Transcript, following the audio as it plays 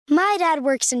My dad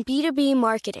works in B2B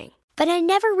marketing, but I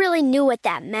never really knew what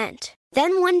that meant.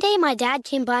 Then one day my dad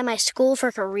came by my school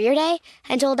for career day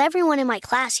and told everyone in my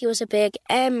class he was a big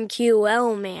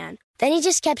MQL man. Then he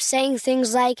just kept saying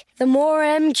things like, the more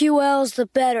MQLs, the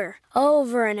better,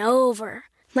 over and over.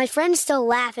 My friends still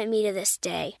laugh at me to this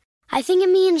day. I think it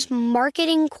means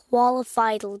marketing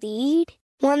qualified lead.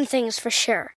 One thing's for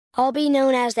sure. I'll be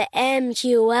known as the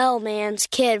MQL man's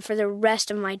kid for the rest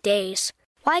of my days.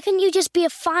 Why couldn't you just be a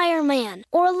fireman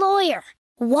or a lawyer?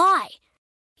 Why?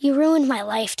 You ruined my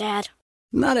life, Dad.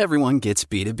 Not everyone gets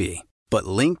B2B, but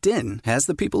LinkedIn has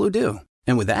the people who do.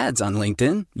 And with ads on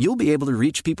LinkedIn, you'll be able to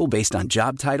reach people based on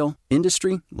job title,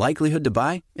 industry, likelihood to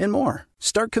buy, and more.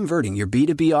 Start converting your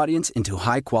B2B audience into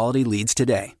high-quality leads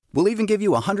today. We'll even give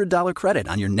you a $100 credit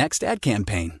on your next ad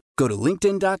campaign. Go to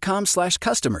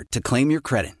linkedin.com/customer to claim your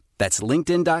credit. That's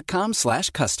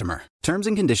linkedin.com/customer. Terms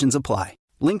and conditions apply.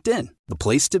 LinkedIn, the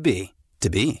place to be, to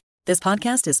be. This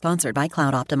podcast is sponsored by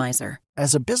Cloud Optimizer.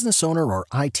 As a business owner or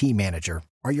IT manager,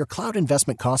 are your cloud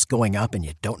investment costs going up and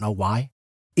you don't know why?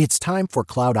 It's time for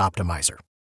Cloud Optimizer.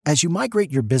 As you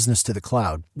migrate your business to the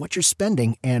cloud, what you're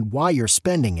spending and why you're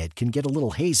spending it can get a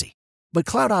little hazy. But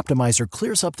Cloud Optimizer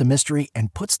clears up the mystery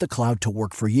and puts the cloud to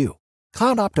work for you.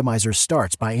 Cloud Optimizer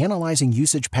starts by analyzing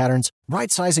usage patterns,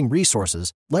 right-sizing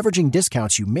resources, leveraging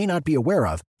discounts you may not be aware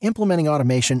of, implementing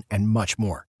automation, and much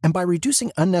more. And by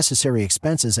reducing unnecessary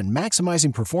expenses and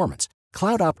maximizing performance,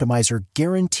 Cloud Optimizer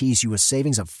guarantees you a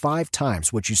savings of 5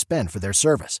 times what you spend for their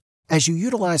service. As you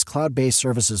utilize cloud-based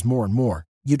services more and more,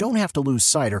 you don't have to lose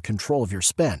sight or control of your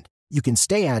spend. You can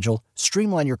stay agile,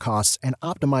 streamline your costs, and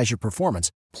optimize your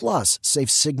performance, plus save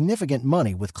significant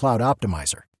money with Cloud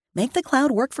Optimizer. Make the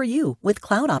cloud work for you with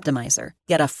Cloud Optimizer.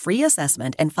 Get a free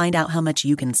assessment and find out how much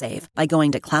you can save by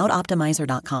going to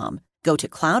cloudoptimizer.com. Go to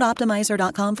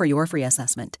cloudoptimizer.com for your free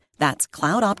assessment. That's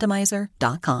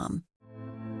cloudoptimizer.com.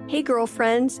 Hey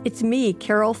girlfriends, it's me,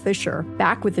 Carol Fisher,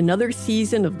 back with another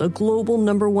season of the global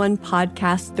 #1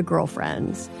 podcast, The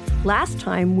Girlfriends. Last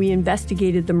time, we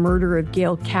investigated the murder of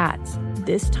Gail Katz.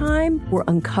 This time, we're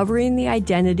uncovering the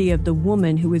identity of the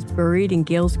woman who was buried in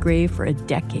Gail's grave for a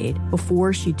decade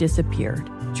before she disappeared.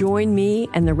 Join me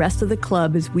and the rest of the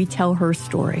club as we tell her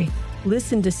story.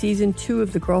 Listen to Season 2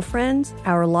 of The Girlfriends,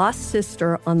 Our Lost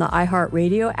Sister on the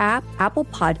iHeartRadio app, Apple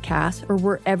Podcasts, or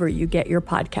wherever you get your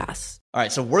podcasts. All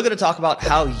right, so we're going to talk about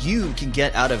how you can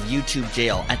get out of YouTube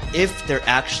jail and if there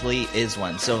actually is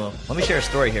one. So let me share a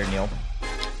story here, Neil.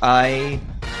 I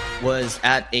was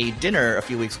at a dinner a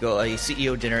few weeks ago, a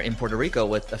CEO dinner in Puerto Rico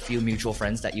with a few mutual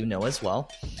friends that you know as well.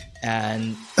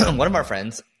 And one of our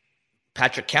friends,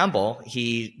 Patrick Campbell,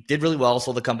 he did really well,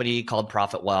 sold a company called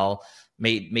Profit Well,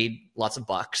 made lots of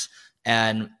bucks.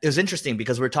 And it was interesting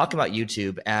because we were talking about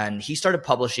YouTube, and he started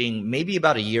publishing maybe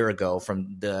about a year ago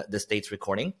from the States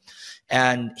recording.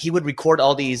 And he would record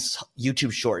all these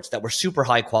YouTube shorts that were super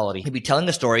high quality. He'd be telling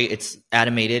a story. It's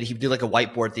animated. He'd do like a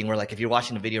whiteboard thing where like if you're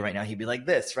watching a video right now, he'd be like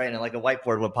this, right? And like a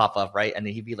whiteboard would pop up, right? And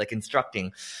then he'd be like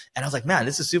instructing. And I was like, man,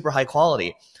 this is super high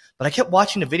quality. But I kept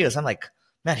watching the videos. I'm like,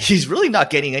 man, he's really not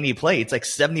getting any play. It's like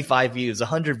 75 views,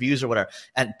 100 views or whatever.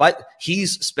 But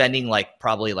he's spending like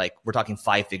probably like we're talking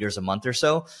 5 figures a month or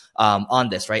so on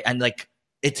this, right? And like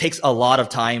it takes a lot of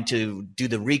time to do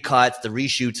the recuts, the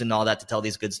reshoots and all that to tell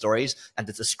these good stories, and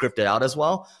to script it out as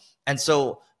well. And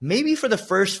so maybe for the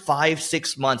first 5,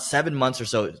 6 months, 7 months or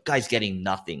so, guy's getting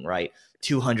nothing, right?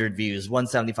 200 views,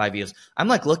 175 views. I'm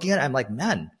like looking at it, I'm like,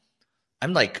 man,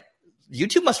 I'm like,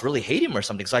 YouTube must really hate him or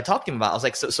something. So I talked to him about it. I was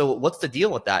like, so what's the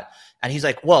deal with that? And he's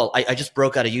like, well, I just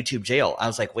broke out of YouTube jail. I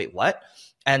was like, wait, what?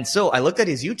 And so I looked at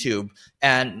his YouTube,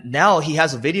 and now he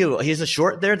has a video. He has a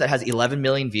short there that has 11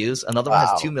 million views. Another one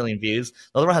has 2 million views.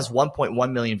 Another one has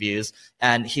 1.1 million views.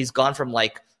 And he's gone from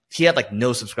like, he had like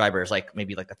no subscribers, like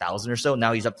maybe like 1,000 or so.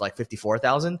 Now he's up to like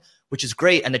 54,000, which is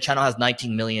great. And the channel has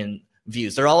 19 million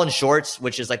views. They're all in shorts,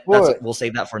 which is like, we'll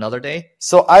save that for another day.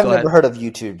 So I've never heard of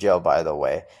YouTube jail, by the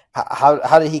way.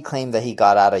 How did he claim that he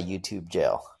got out of YouTube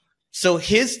jail? So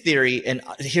his theory, and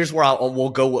here's where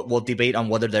we'll debate on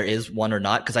whether there is one or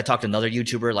not, because I talked to another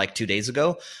YouTuber like 2 days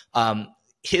ago.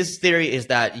 His theory is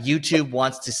that YouTube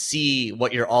wants to see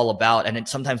what you're all about, and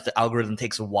sometimes the algorithm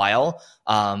takes a while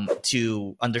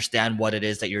to understand what it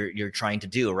is that you're trying to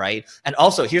do, right? And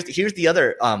also, here's the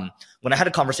other. When I had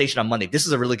a conversation on Monday, this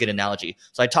is a really good analogy.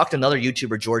 So I talked to another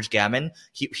YouTuber, George Gammon.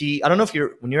 He I don't know if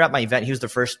when you're at my event, he was the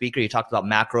first speaker. He talked about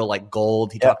macro, like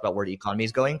gold. He talked about where the economy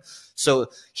is going.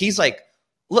 So he's like,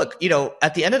 look,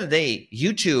 at the end of the day,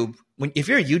 YouTube. If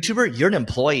you're a YouTuber, you're an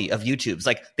employee of YouTube. It's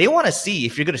like they want to see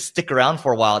if you're going to stick around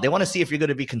for a while. They want to see if you're going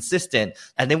to be consistent,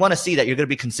 and they want to see that you're going to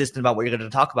be consistent about what you're going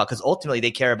to talk about, because ultimately they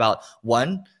care about,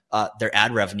 one, their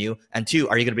ad revenue? And 2,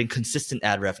 are you going to bring consistent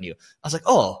ad revenue? I was like,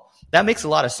 oh, that makes a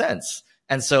lot of sense.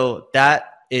 And so that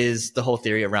is the whole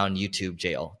theory around YouTube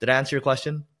jail. Did I answer your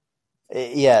question?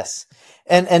 Yes.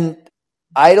 And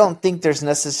I don't think there's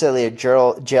necessarily a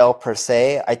jail per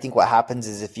se. I think what happens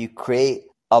is if you create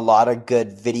a lot of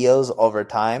good videos over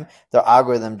time, the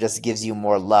algorithm just gives you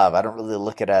more love. I don't really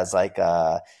look at it as like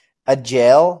a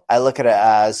jail. I look at it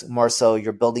as more so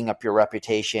you're building up your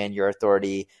reputation, your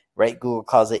authority, right? Google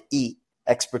calls it EAT,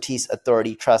 expertise,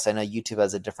 authority, trust. I know YouTube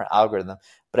has a different algorithm,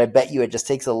 but I bet you it just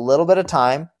takes a little bit of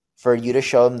time for you to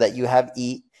show them that you have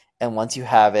EAT. And once you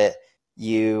have it,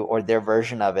 you or their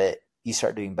version of it, you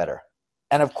start doing better.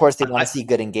 And of course, they want to see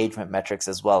good engagement metrics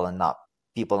as well, and not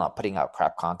people not putting out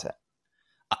crap content.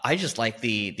 I just like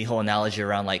the whole analogy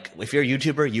around, like, if you're a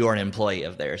YouTuber, you are an employee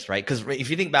of theirs, right? Because if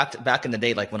you think back in the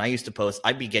day, like when I used to post,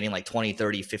 I'd be getting like 20,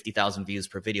 30, 50,000 views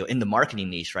per video in the marketing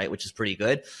niche, right? Which is pretty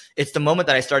good. It's the moment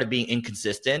that I started being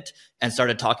inconsistent and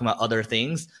started talking about other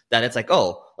things that it's like,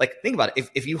 oh, like think about it.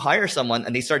 If you hire someone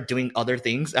and they start doing other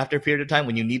things after a period of time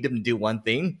when you need them to do one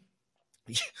thing,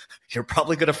 you're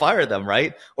probably going to fire them,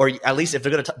 right? Or at least if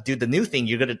they're going to do the new thing,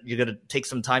 you're going to take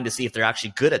some time to see if they're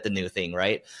actually good at the new thing,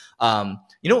 right?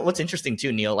 You know what's interesting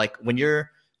too, Neil? Like when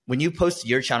you post to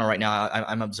your channel right now,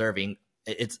 I'm observing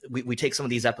we take some of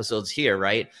these episodes here,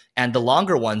 right? And the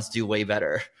longer ones do way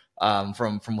better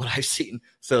from what I've seen.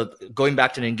 So going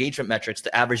back to the engagement metrics,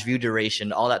 the average view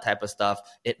duration, all that type of stuff,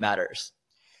 it matters.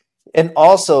 And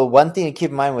also, one thing to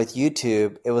keep in mind with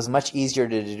YouTube, it was much easier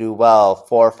to do well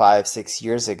 4, 5, 6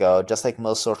 years ago, just like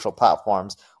most social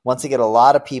platforms. Once they get a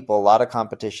lot of people, a lot of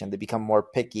competition, they become more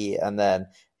picky, and then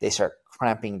they start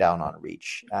cramping down on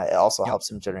reach. It also helps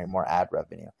them generate more ad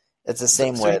revenue. It's the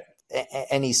same with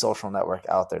any social network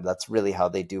out there. That's really how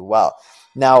they do well.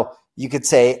 Now, you could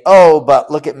say, oh, but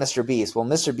look at Mr. Beast. Well,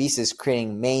 Mr. Beast is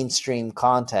creating mainstream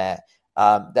content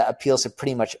that appeals to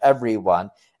pretty much everyone.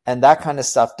 And that kind of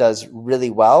stuff does really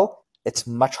well. It's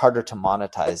much harder to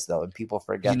monetize, though, and people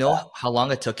forget. You know how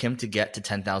long it took him to get to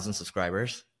 10,000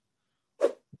 subscribers?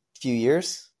 A few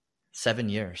years. 7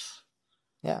 years.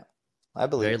 Yeah, I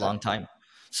believe very long time.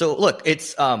 So look,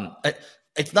 it's not,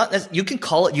 you can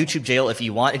call it YouTube jail if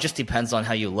you want. It just depends on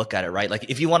how you look at it, right? Like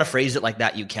if you want to phrase it like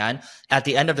that, you can. At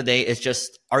the end of the day, it's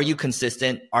just, are you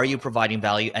consistent? Are you providing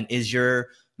value? And is your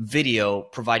video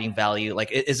providing value?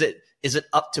 Like, is it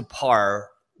up to par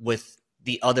with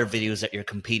the other videos that you're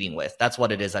competing with? That's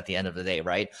what it is at the end of the day,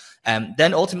 right? And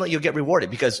then ultimately you'll get rewarded,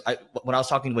 because when I was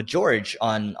talking with George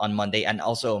on Monday, and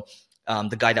also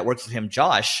the guy that works with him,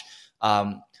 Josh,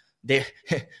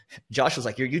 Josh was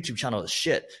like, your YouTube channel is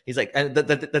shit. He's like, and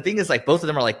the thing is, like, both of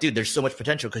them are like, dude, there's so much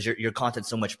potential because your content's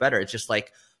so much better. It's just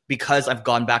like, because I've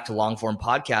gone back to long form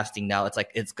podcasting now, it's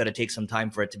like, it's going to take some time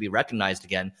for it to be recognized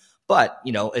again. But,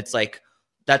 you know, it's like,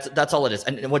 that's all it is.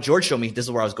 And what George showed me, this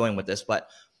is where I was going with this, but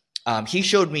he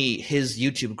showed me his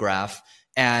YouTube graph,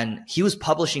 and he was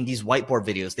publishing these whiteboard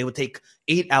videos. They would take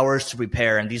 8 hours to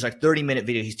prepare, and these are 30-minute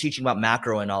videos. He's teaching about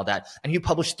macro and all that, and he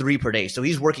published 3 per day. So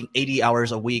he's working 80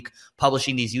 hours a week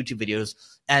publishing these YouTube videos.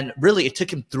 And really, it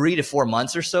took him 3 to 4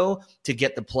 months or so to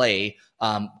get the play.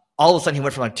 All of a sudden, he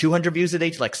went from like 200 views a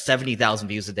day to like 70,000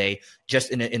 views a day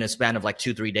just in a span of like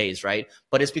 2-3 days, right?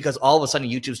 But it's because all of a sudden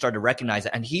YouTube started to recognize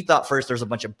it. And he thought first there's a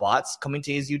bunch of bots coming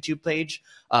to his YouTube page.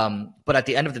 But at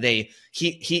the end of the day,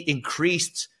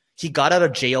 he got out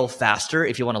of jail faster,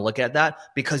 if you want to look at that,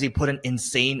 because he put an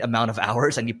insane amount of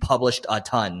hours and he published a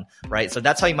ton, right? So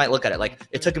that's how you might look at it. Like,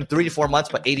 it took him 3 to 4 months,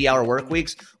 but 80-hour work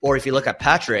weeks. Or if you look at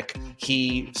Patrick,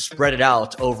 he spread it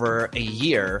out over a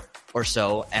year or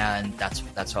so, and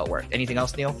that's how it worked. Anything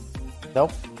else, Neil?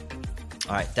 Nope.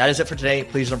 All right, that is it for today.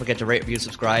 Please don't forget to rate, review,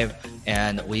 subscribe,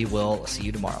 and we will see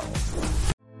you tomorrow.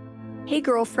 Hey,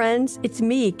 girlfriends, it's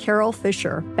me, Carol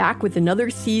Fisher, back with another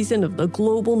season of the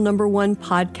global #1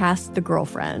 podcast, The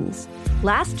Girlfriends.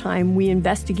 Last time, we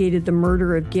investigated the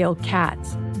murder of Gail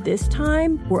Katz. This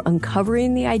time, we're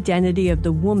uncovering the identity of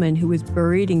the woman who was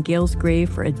buried in Gail's grave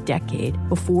for a decade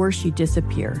before she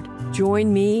disappeared.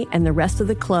 Join me and the rest of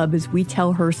the club as we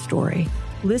tell her story.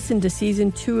 Listen to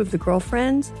Season 2 of The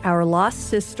Girlfriends, Our Lost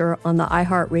Sister, on the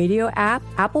iHeartRadio app,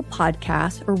 Apple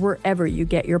Podcasts, or wherever you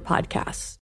get your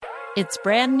podcasts. It's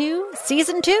brand new,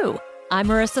 Season 2. I'm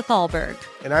Marissa Thalberg.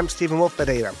 And I'm Stephen Wolf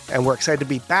Pereira. And we're excited to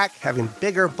be back having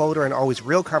bigger, bolder, and always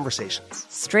real conversations.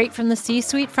 Straight from the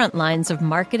C-suite front lines of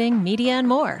marketing, media, and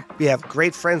more. We have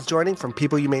great friends joining, from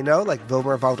people you may know, like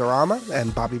Vilmer Valderrama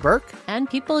and Bobby Burke. And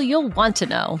people you'll want to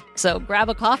know. So grab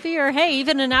a coffee or, hey,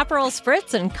 even an Aperol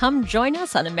Spritz, and come join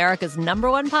us on America's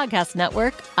 #1 podcast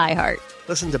network, iHeart.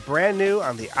 Listen to Brand New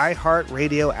on the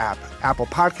iHeartRadio app, Apple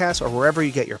Podcasts, or wherever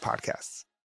you get your podcasts.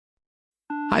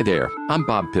 Hi there, I'm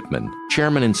Bob Pittman,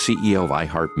 Chairman and CEO of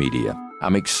iHeartMedia.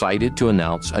 I'm excited to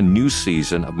announce a new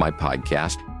season of my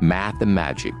podcast, Math and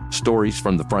Magic, Stories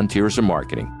from the Frontiers of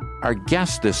Marketing. Our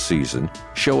guests this season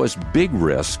show us big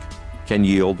risk can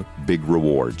yield big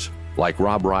rewards, like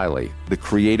Rob Riley, the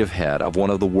creative head of one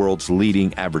of the world's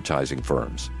leading advertising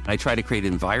firms. I try to create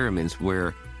environments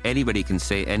where anybody can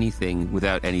say anything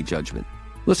without any judgment.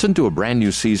 Listen to a brand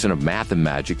new season of Math and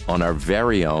Magic on our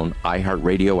very own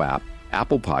iHeartRadio app,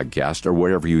 Apple Podcast, or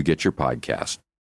wherever you get your podcast.